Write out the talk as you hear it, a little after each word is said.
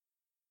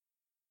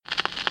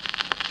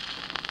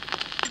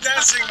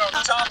dancing on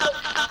top of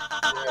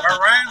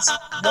Iran's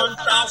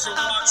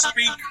 1,000-watt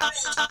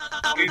speakers.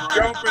 He's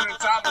jumping on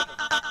top of them.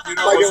 You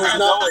know, like it was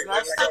nothing.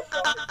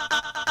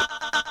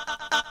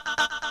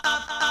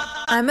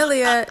 I'm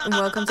Aaliyah, and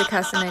welcome to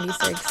Casa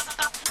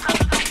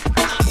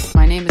 96.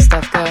 My name is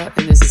Stefka,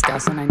 and this is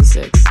Casa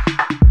 96.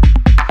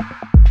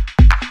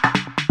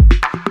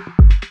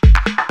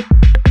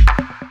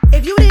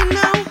 If you didn't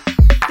know,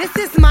 this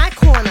is my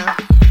corner.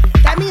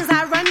 That means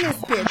I run this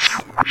bitch.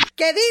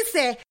 Que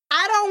dice,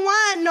 I don't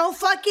want no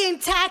fucking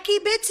tacky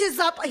bitches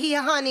up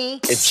here, honey.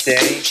 It's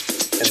Danny,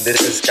 and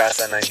this is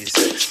Casa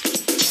 96.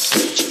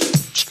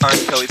 I'm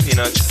Kelly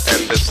Peanuts,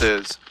 and this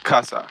is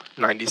Casa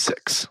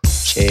 96.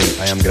 Hey,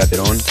 I am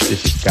Graterón,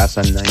 this is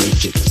Casa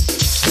 96.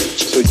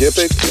 Soy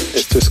Jepek,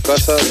 esto es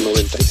Casa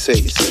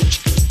 96.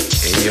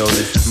 Hey yo,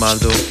 this is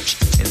Maldo,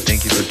 and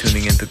thank you for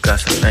tuning into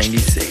Casa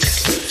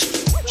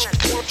 96.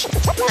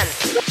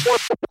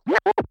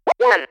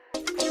 One.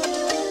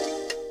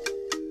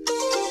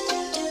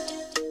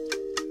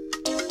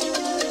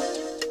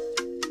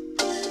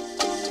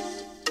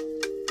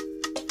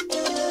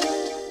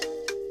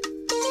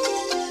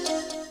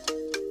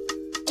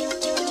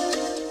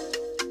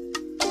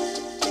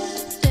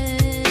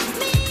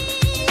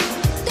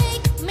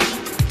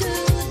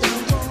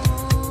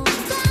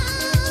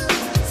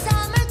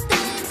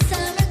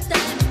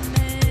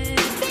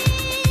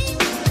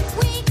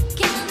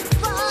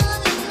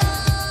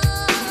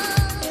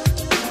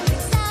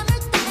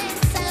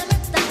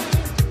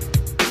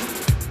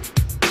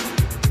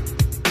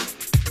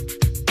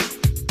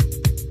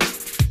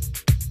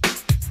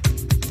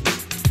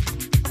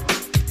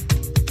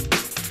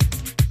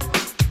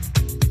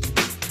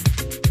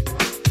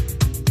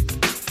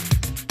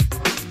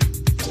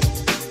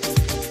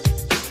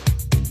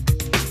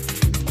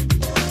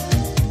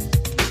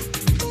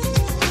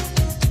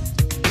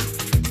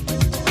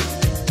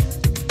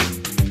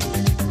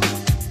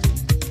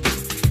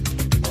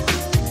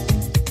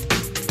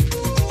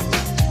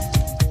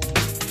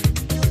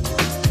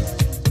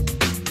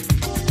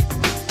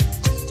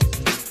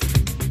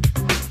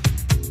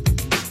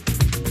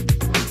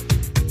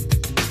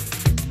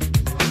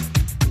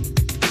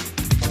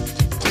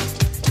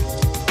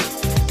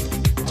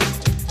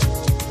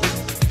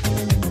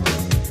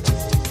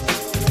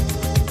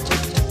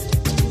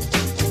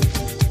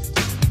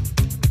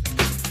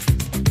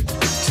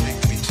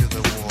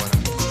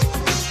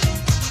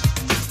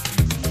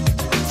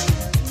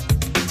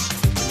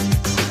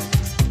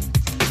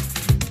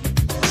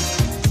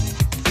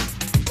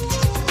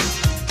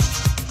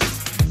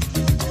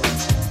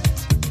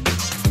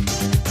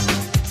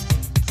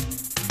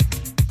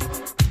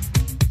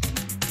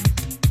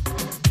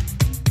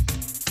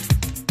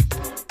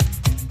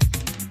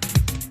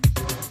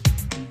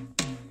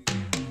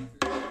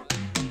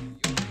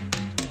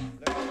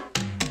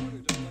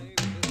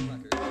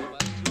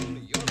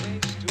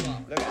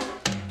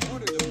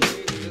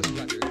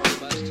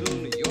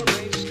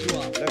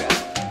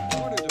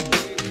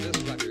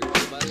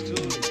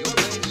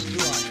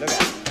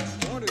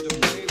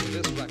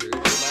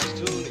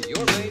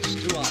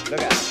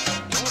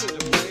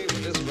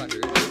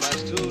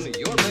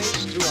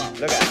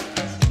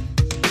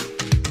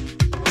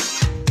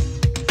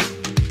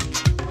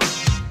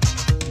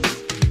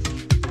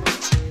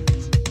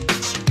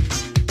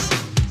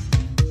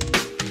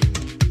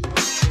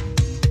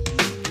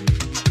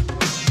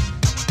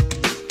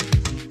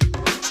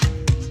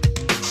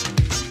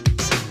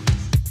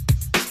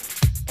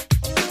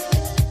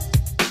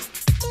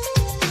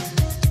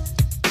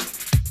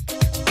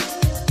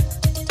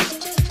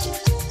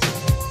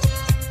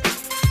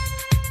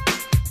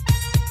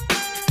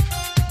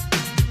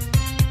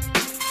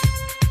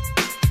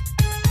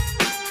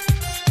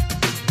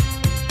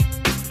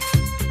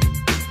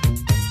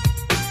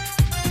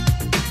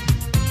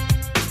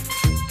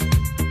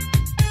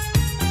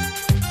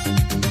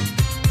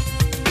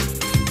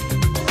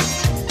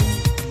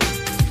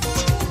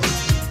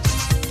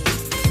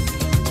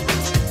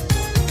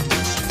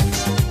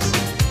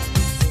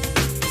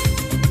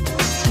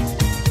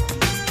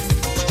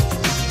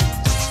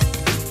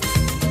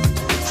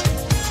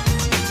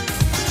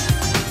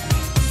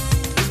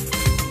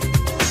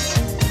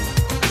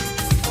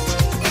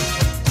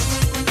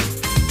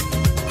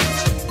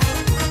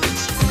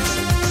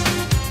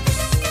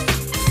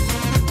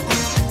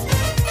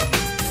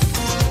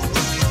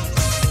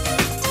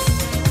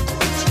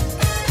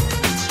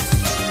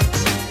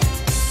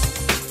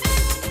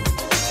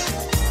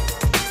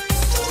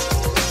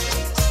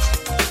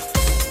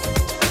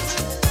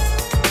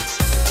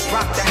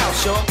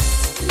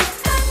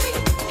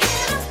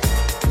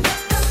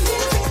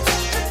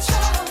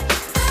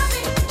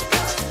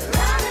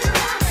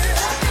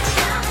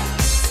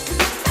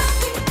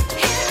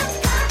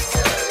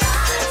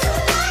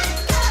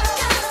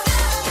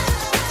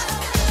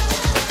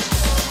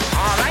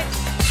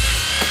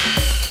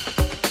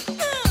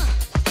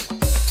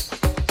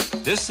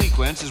 This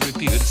sequence is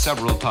repeated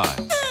several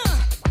times.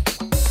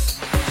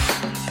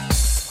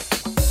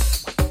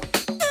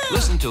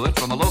 Listen to it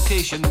from a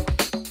location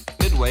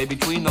midway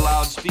between the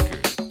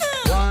loudspeakers.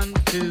 1, 1,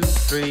 2,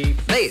 3,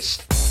 please.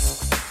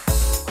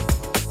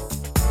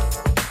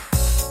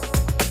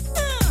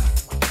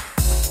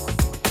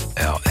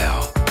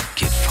 LL,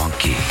 get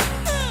funky.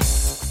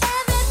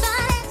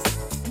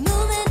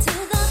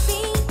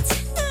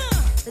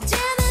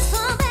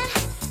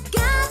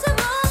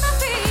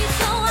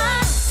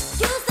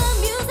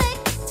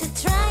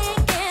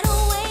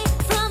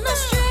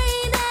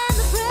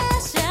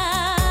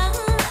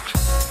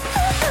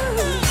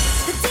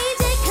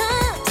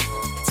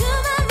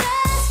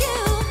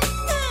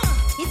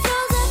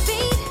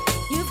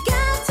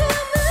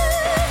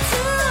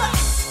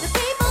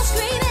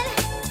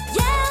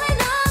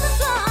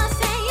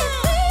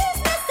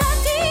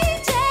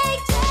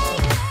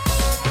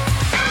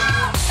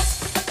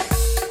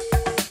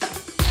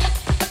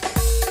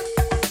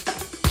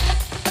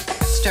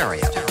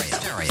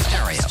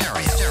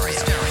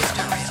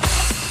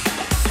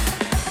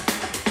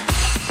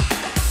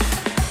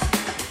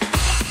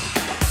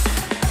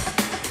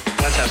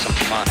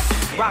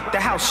 Rock the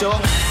house,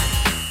 y'all.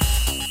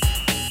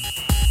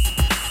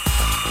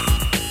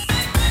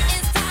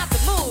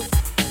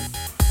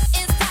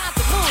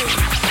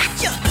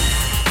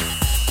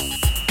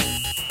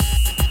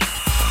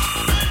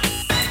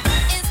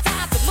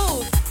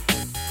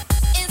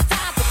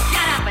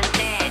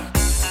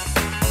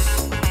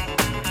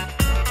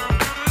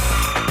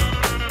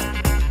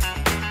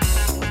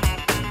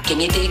 Can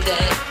you dig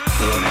that?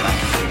 Yeah, man, I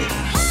can dig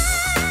it.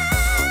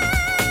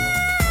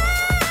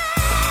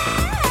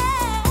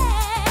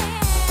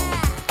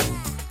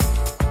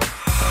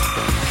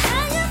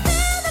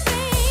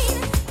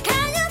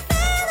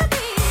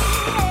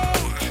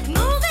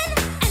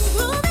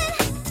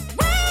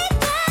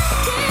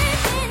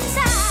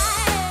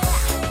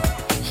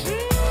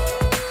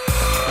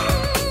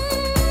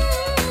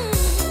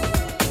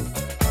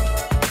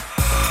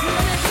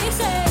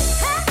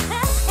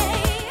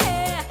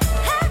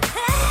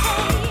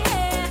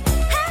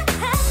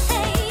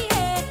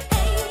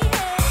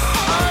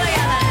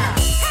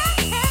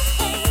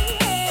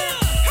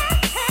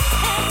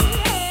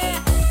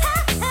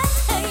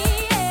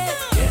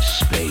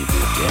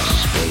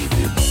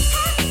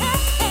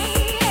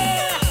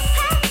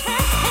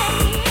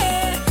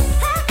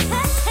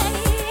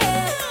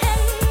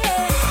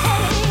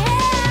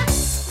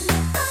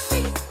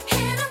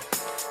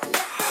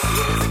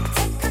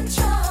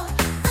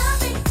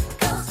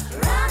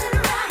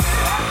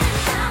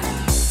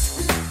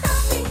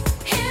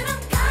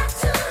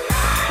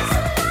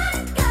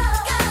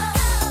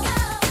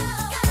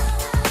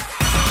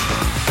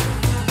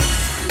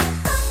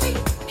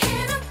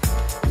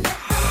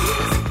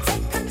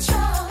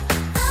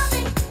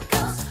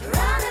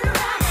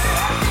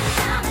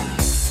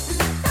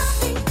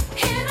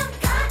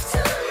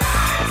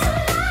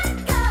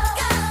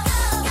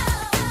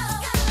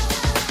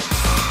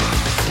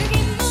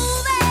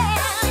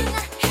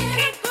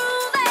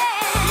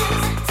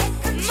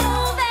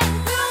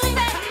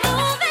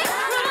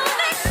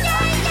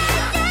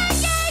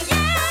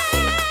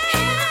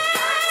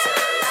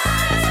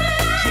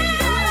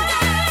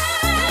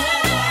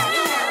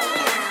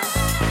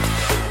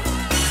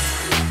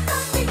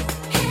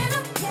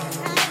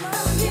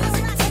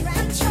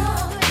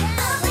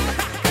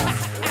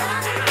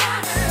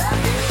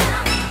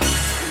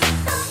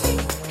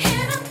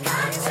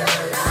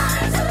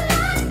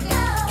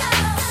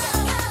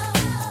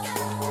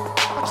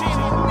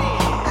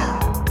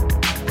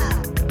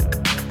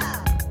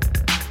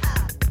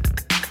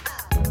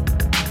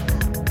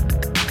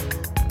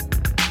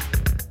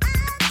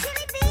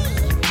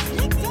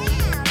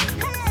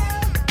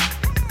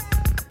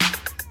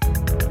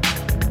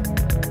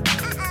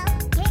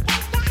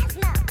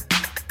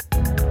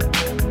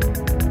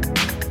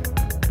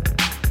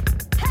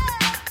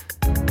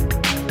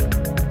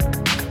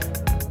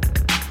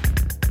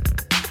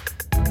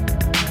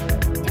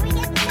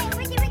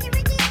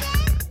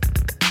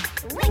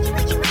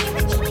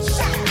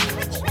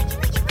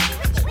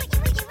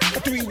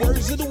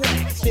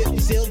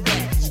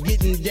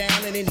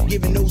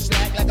 Giving no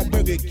slack like a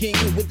Burger King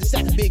with the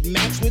sack of Big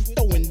Macs, with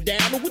throwing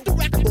down with the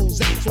rockables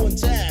acts on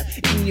time.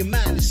 In your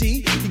mind, you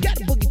see, you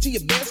gotta boogie to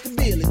your best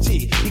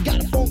ability. You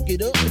gotta funk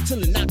it up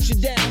until it knocks you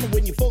down. And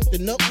when you're funked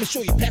up, make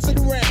sure you pass it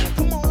around.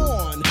 Come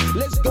on,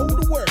 let's go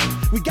to work.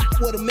 We got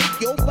what'll make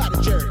your body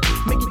jerk.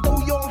 Make you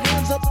throw your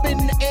hands up in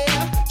the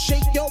air,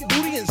 shake your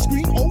booty and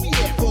scream, oh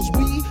yeah. Cause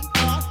we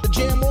are the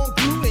Jam On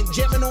Crew, and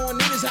jamming on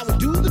it is how we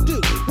do the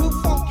do. We'll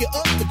funk you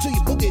up until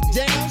you book it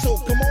down.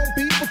 So come on,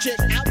 people, check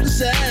out the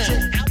sound.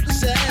 Check out the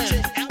sound.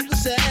 Check out the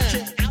sound.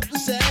 Check out the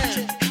sound.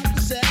 Check out the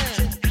sound.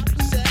 Check out the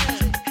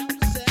sound.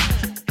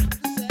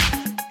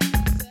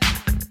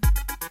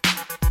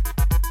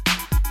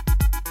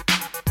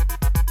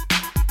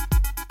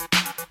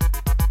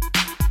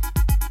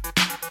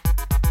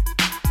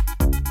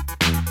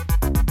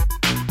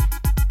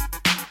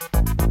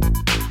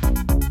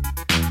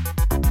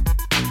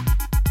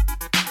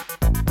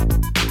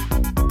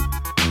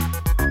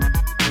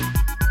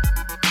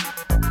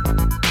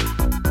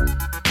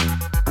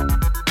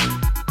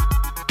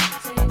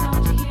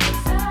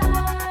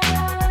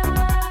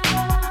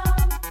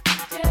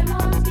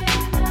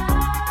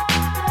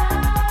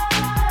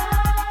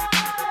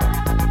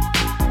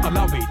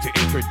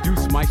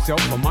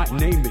 myself, for my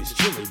name is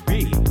Chili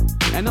B.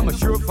 And I'm a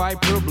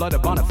surefire,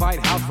 pure-blooded,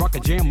 bonafide house rock a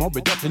jam on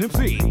production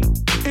MC.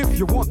 If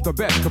you want the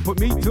best, to put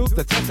me to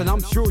the test, and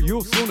I'm sure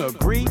you'll soon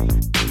agree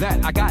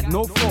that I got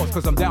no flaws,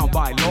 cause I'm down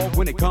by law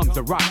when it comes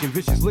to rocking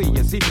viciously.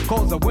 You see,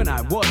 cause when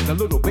I was a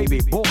little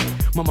baby boy,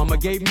 my mama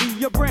gave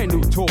me a brand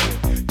new toy.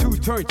 2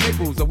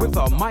 turntables with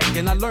a mic,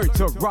 and I learned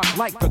to rock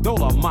like a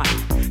Dolomite.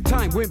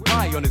 Time went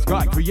by on this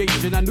God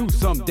creation. I knew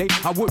someday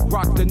I would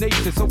rock the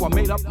nation, so I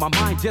made up my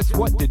mind just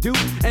what to do,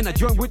 and I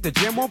joined with the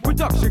Jam On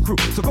production crew.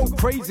 So go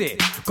crazy,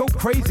 go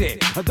crazy.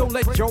 Don't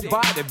let your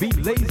body be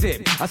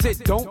lazy. I said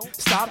don't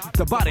stop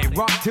the body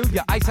rock till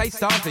your eyesight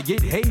starts to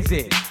get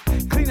hazy.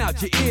 Clean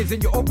out your ears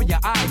and you open your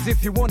eyes.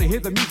 If you wanna hear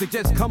the music,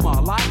 just come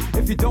alive.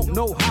 If you don't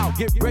know how,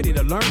 get ready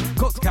to learn,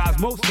 cause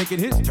Cosmo's taking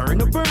his turn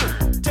to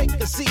burn. Take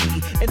a C,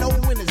 an O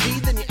and a Z,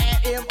 then you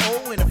add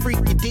M-O and a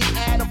freaky D,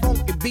 add a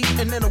funky beat,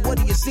 and then what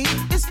do you see?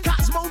 It's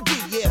Cosmo D,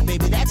 yeah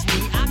baby, that's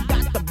me. I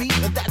got the beat,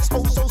 and that's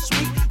oh so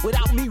sweet.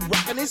 Without me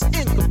rocking, it's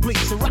incomplete.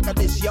 So rock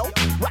this, yo,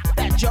 rock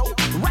that, yo,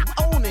 rock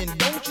on and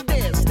don't you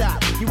dare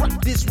stop. You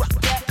rock this, rock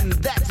that, and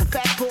that's a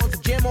fact. Cause the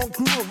Jam On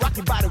crew will rock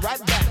your body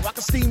right back. Rock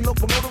a steam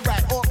locomotive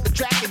right off the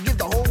track and give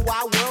the whole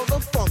wide world a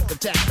funk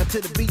attack. Now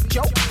to the beat,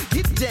 yo,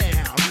 get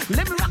down.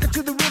 Let me rock it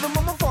to the rhythm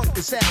of my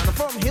funky sound.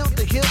 From hill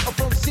to hill, or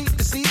from seat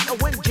to seat.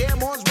 When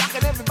Jam On's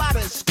rocking,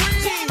 everybody scream.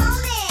 Jam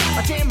on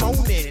it, jam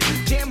on it,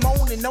 jam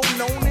on it,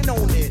 on and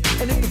on it.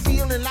 And if you're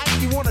feeling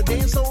like you wanna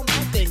dance all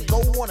night, then go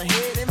on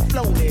ahead and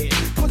flow it.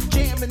 Cause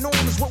jamming on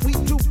is what we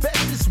do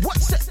best. It's what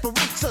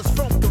separates us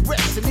from the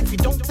rest. And if you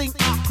don't think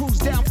our crew's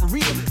down for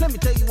real, let me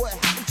tell you what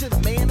happened to the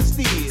Man of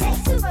Steel. Say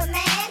Superman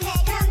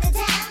had come to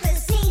town to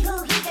see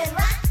who he could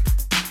rock.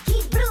 He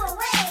blew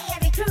away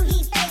every crew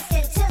he faced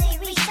until he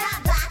reached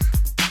our block.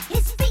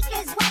 His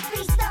speakers were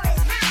 3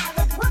 stories high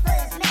with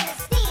woofers made of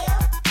steel.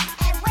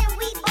 And when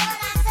we bought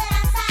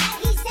outside,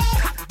 he said,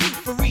 Beat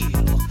for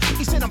real.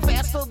 He said I'm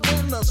faster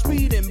than a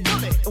speeding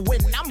bullet.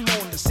 When I'm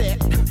on the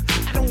set,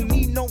 I don't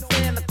need no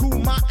fan to cool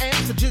my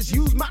ass, so just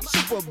use my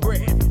super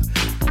breath.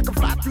 I can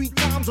fly 3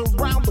 times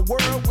around the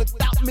world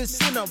without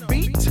missing a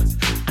beat.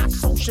 I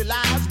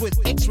socialize with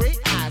X-ray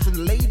eyes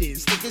and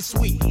ladies think it's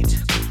sweet.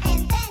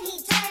 And then he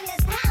turned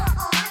his power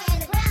on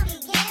and the ground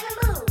began to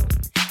move.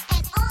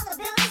 And all the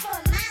buildings for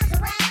miles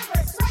around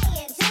were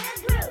swaying to the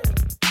groove.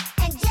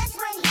 And just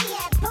when he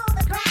had pulled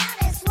the crowd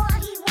and swore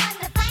he won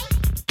the fight,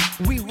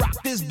 we rock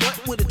this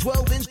butt with a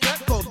 12-inch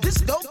cut called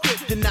Disco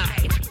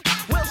Kryptonite.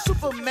 Well,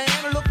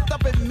 Superman looked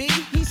up at me.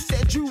 He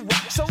said, you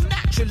rock so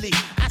naturally.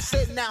 I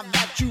said, now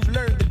that you've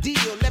learned the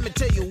deal, let me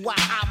tell you why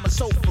I'm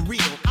so for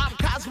real. I'm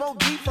Cosmo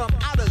D from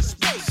outer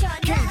space.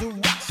 Can't do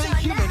rock the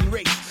human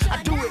race.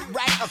 I do it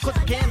right, of course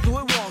I can't do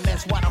it wrong.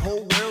 That's why the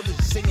whole world is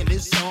singing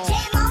this song.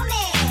 jam on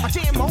it. I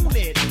jam on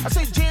it. I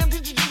say jam,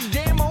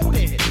 jam on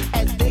it.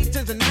 As day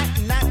turns to night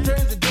and night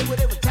turns to day,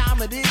 whatever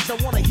time it is, I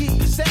wanna hear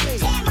you say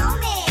Jam on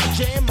it.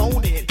 jam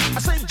on it. I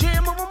say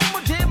jam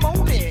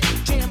on it.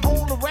 Jam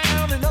all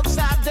around and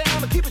upside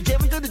down. I keep it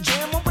jamming to the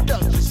Jam On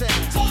production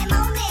sound. Jam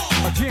on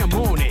it. A jam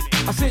on it.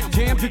 I said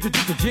jam,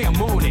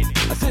 jam on it.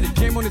 I said a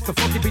jam on it's the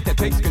funky beat that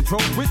takes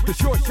control. With the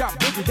short shot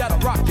boogie that'll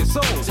rock your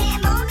soul.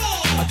 Jam on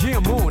it. A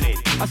jam on it.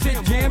 I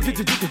said jam,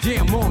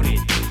 jam on it.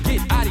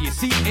 Get out of your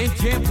seat and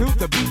jam to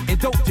the beat, and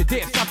don't you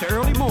dare stop the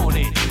early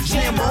morning.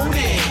 Jam on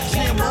it.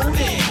 Jam on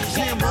it.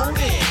 Jam on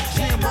it.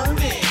 Jam on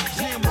it.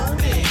 Jam on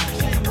it.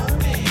 Jam on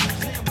it.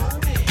 Jam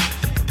on it.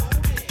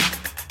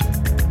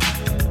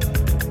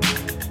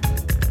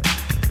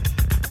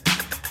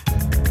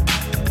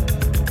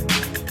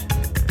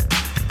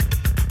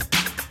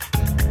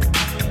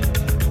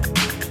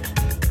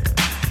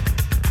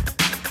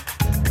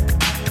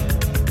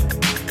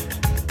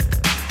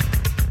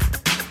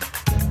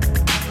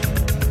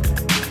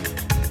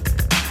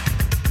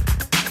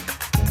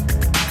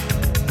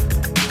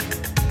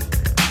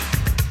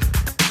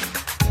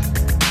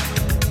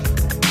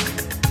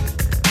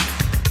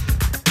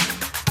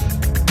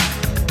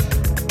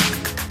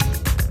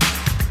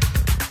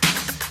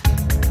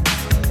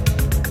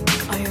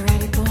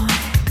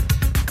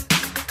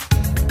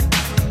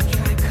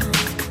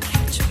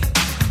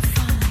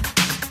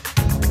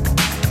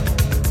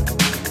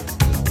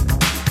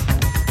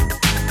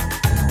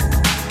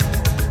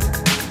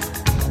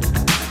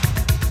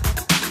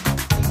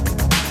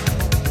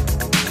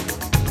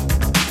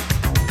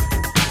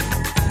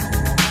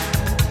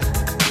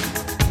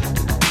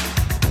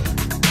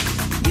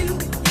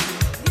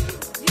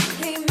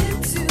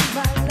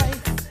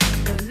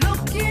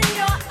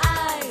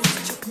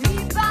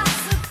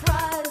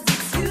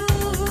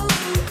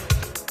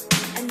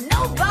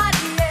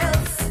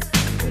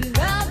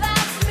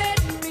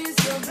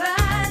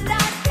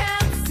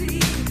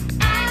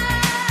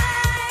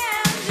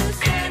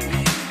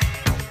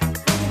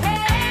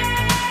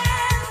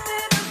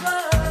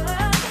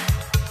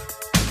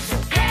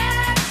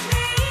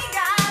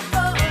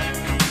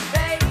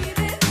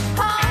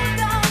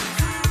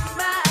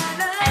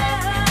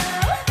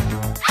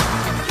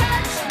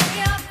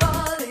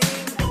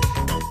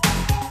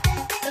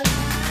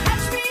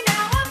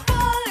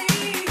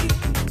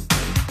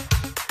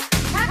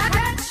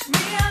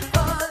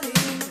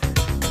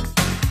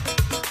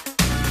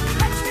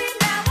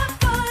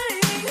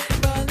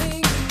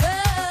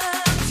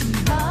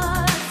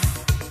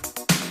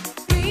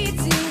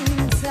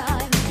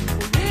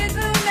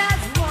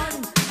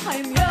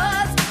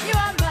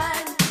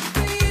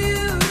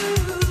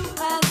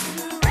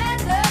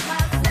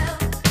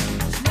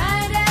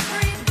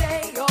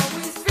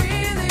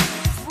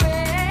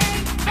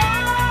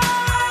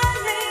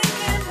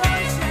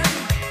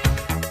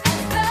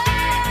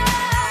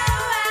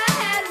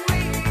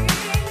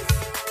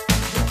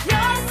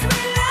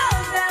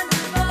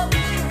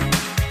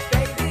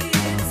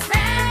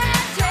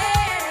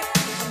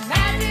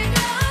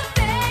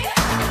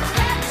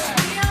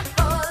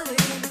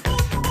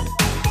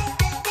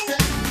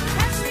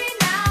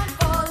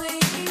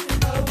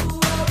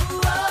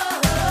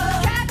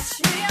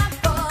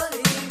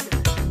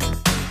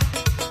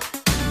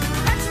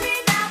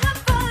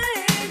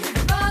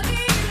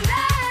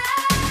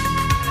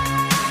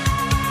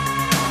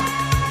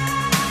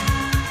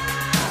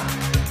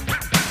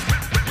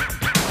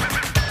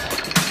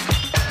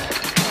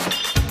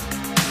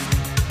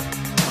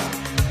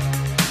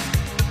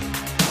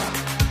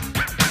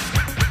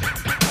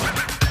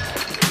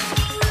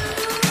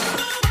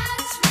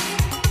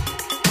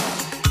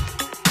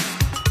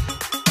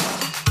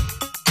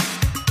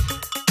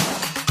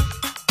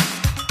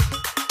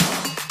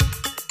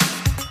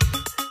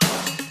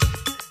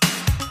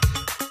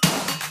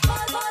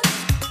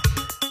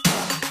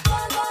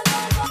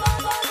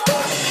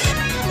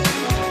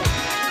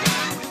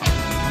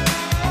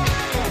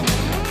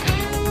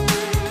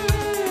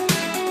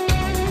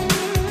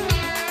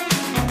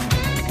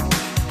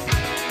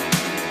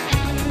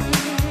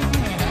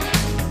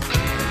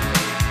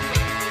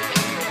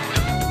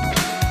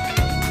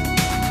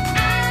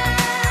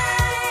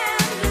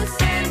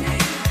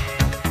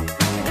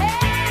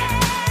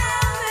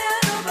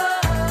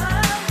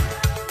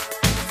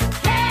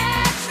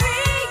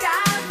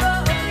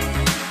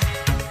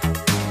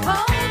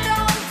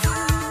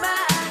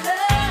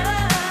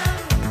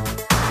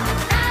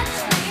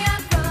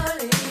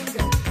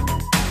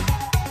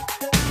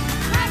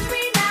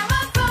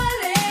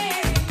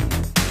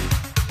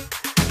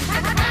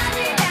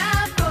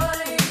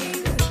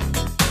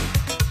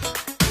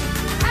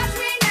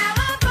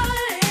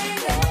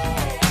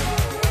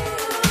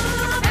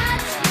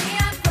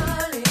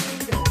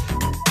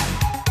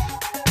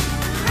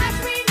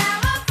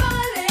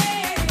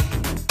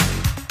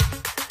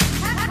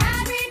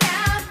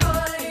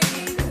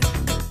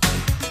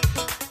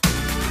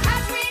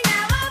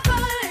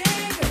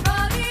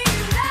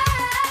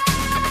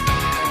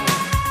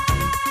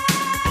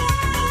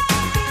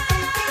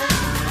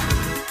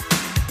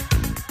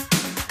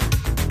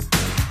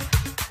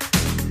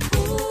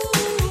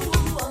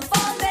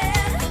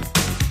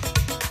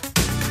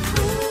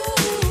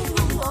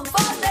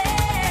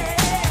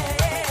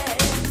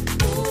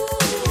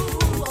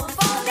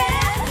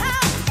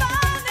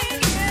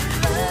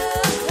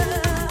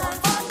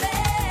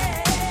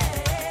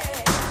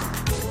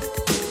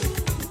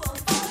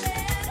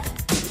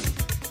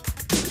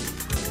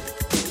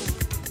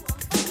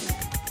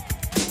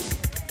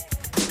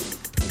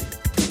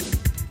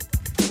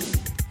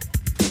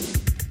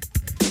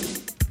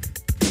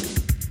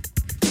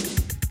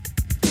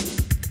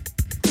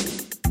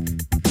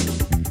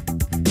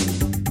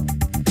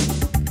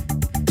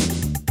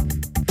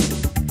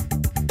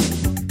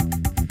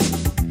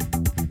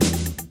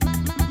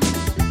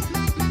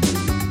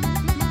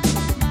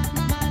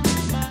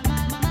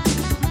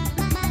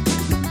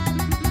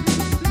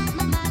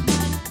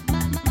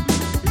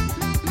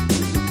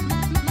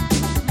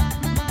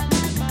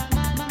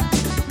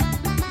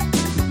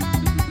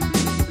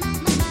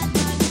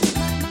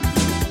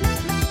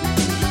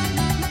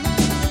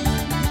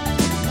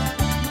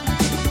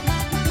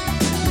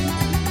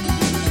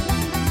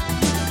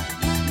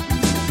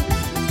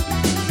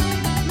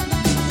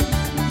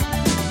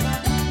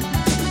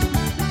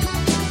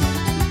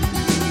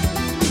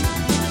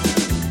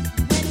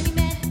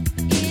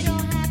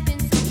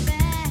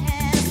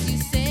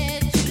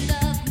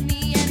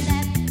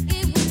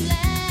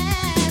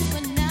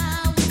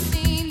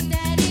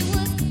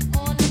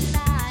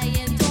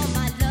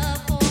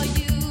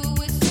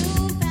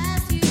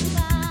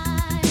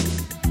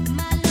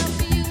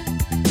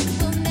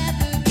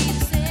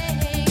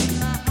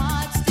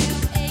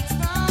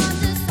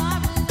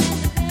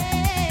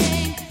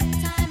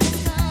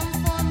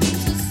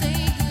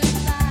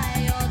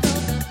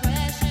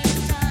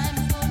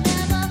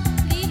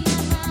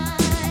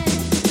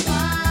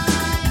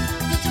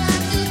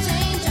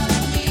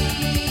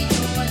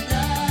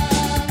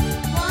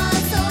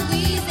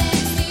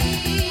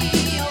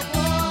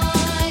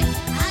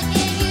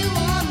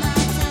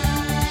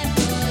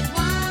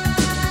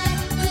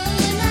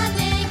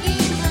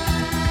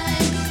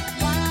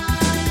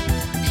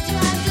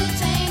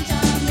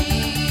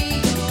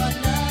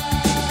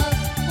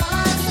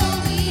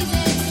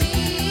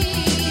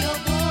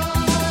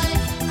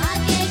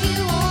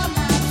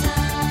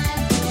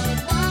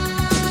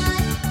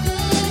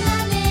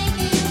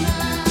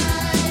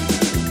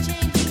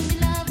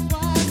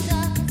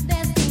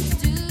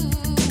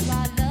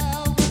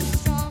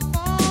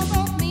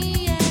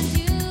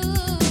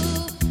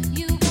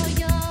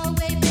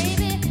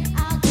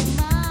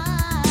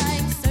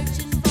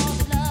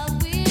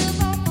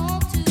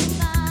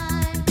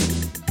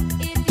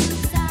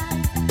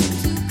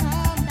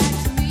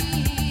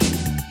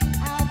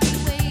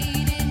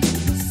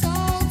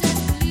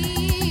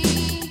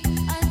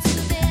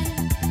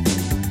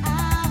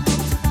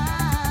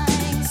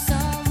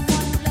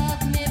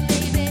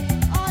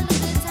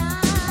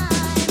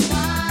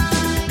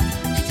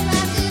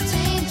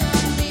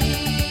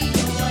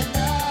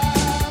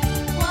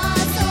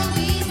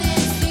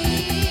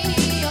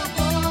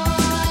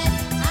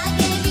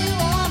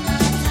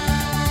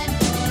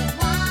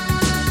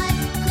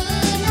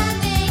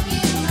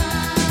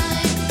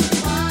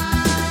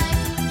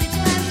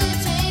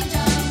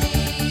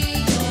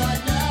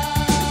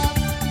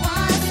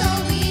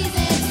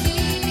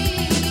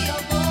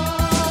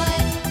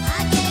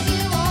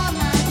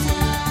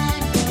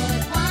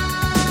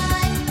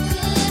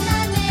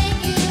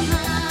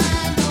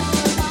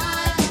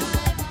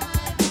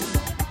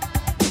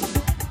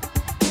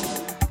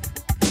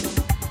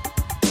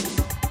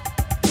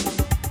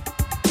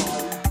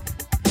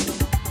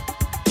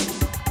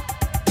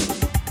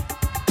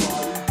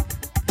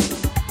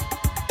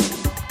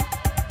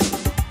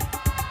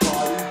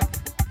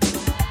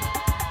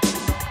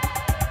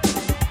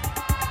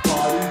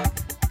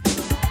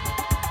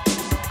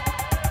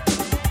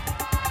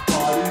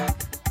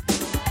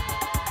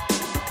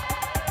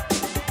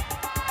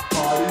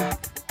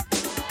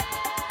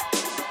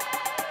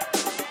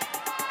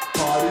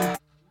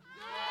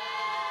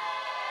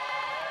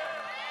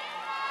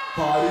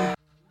 Party.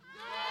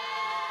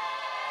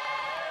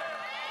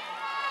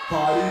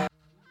 Party.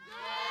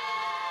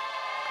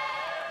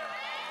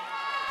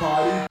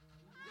 Party.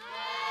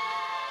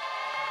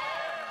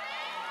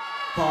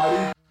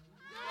 Party.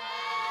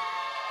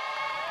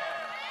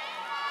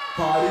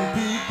 Party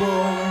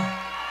people.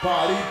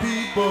 Party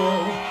people.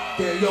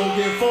 Can yo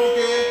get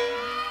funky?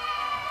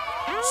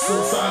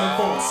 Suicide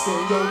folks,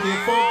 can yo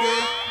get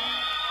funky?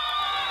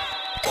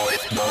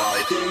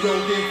 Can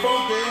yo get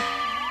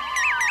funky?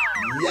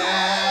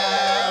 Yeah.